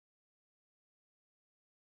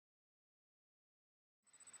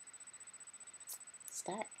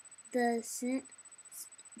Start. The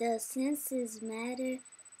census matter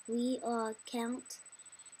we all count.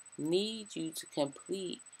 Need you to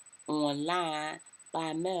complete online,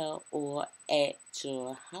 by mail, or at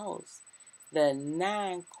your house. The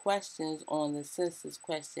 9 questions on the census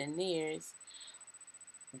questionnaires,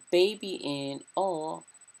 baby and all,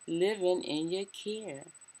 living in your care,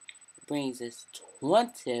 brings us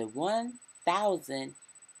 21,000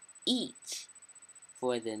 each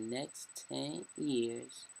for the next 10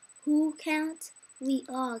 years. Who count? We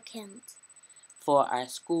all count. For our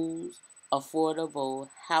schools, affordable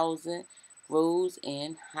housing, roads,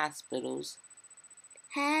 and hospitals.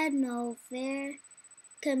 Had no fear.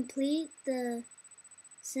 Complete the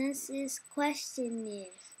census questionnaire.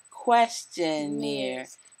 Questionnaire.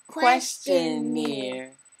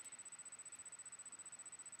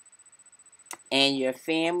 And your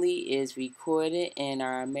family is recorded in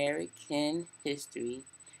our American history.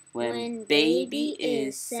 When baby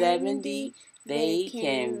is 70, they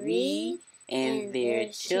can read and their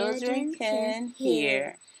children can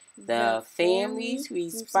hear. The family's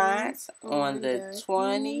response on the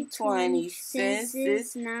 2020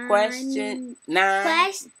 Census 9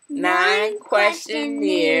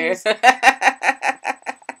 questionnaires.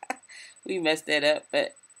 We messed that up,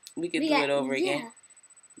 but we could do it over again.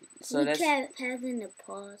 So we kept having to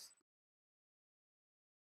pause.